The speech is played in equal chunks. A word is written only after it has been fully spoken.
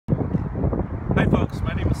folks,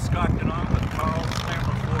 my name is Scott and I'm with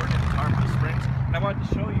Ford in Tarpon Springs. And I wanted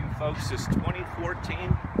to show you folks this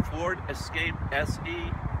 2014 Ford Escape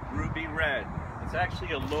SE Ruby Red. It's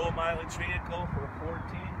actually a low mileage vehicle for a 14.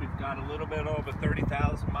 We've got a little bit over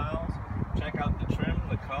 30,000 miles. Check out the trim,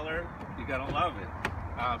 the color, you're gonna love it.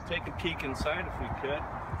 Take a peek inside if we could.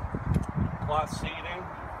 Cloth seating,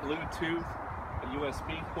 Bluetooth,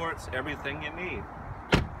 USB ports, everything you need.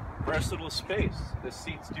 Versatile space. The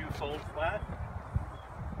seats do fold flat.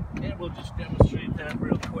 And we'll just demonstrate that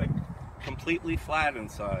real quick. Completely flat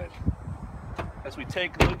inside. As we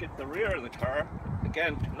take a look at the rear of the car,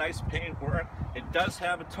 again, nice paintwork. It does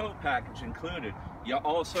have a tow package included. You're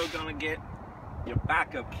also going to get your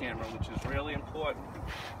backup camera, which is really important.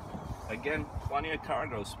 Again, plenty of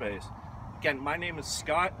cargo space. Again, my name is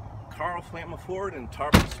Scott, Ford in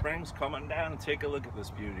Tarpon Springs. Come on down and take a look at this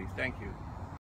beauty. Thank you.